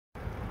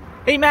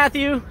Hey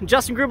Matthew,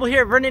 Justin Grubel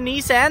here at Vernon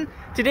Nissan.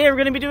 Today we're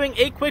going to be doing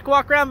a quick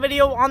walk around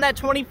video on that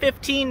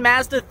 2015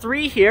 Mazda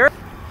 3 here.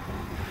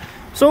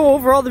 So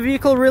overall the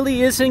vehicle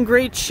really is in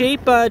great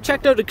shape.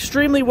 Checked out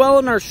extremely well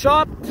in our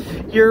shop.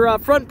 Your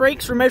front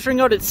brakes were measuring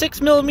out at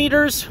 6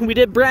 millimeters. We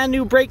did brand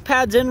new brake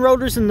pads and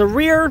rotors in the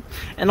rear,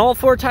 and all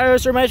 4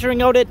 tires are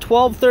measuring out at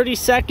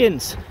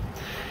 12/32.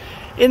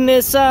 In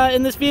this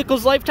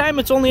vehicle's lifetime,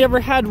 it's only ever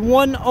had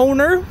one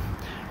owner.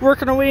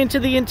 Working our way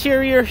into the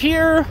interior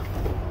here.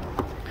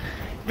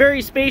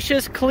 Very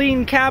spacious,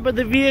 clean cab of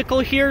the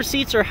vehicle here.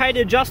 Seats are height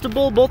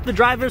adjustable. Both the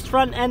driver's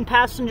front and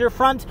passenger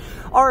front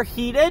are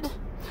heated.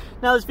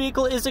 Now this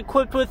vehicle is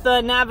equipped with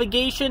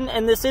navigation,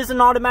 and this is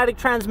an automatic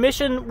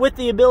transmission with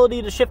the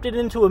ability to shift it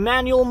into a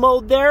manual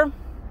mode there.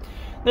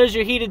 There's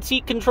your heated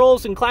seat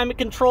controls and climate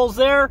controls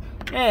there.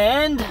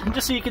 And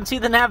just so you can see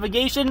the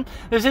navigation,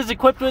 this is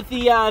equipped with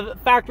the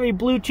factory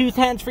Bluetooth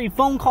hands-free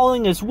phone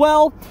calling as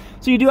well.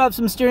 So you do have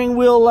some steering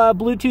wheel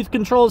Bluetooth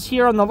controls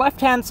here on the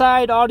left-hand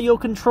side, audio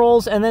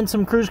controls, and then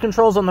some cruise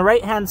controls on the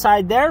right-hand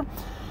side there.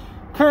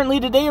 Currently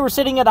today we're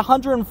sitting at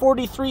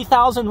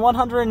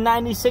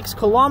 143,196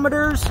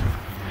 kilometers.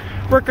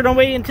 Working our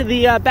way into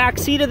the back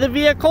seat of the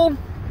vehicle.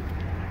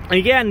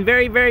 Again,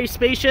 very, very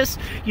spacious.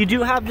 You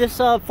do have this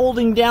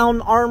folding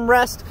down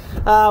armrest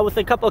with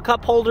a couple of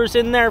cup holders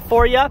in there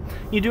for you.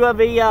 You do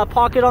have a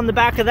pocket on the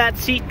back of that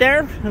seat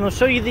there. And I'll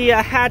show you the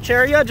hatch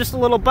area. Just a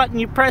little button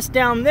you press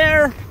down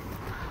there.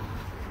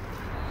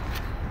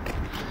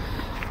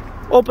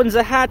 Opens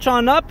the hatch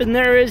on up, and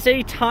there is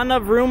a ton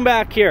of room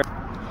back here.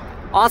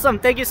 Awesome.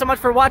 Thank you so much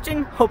for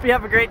watching. Hope you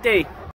have a great day.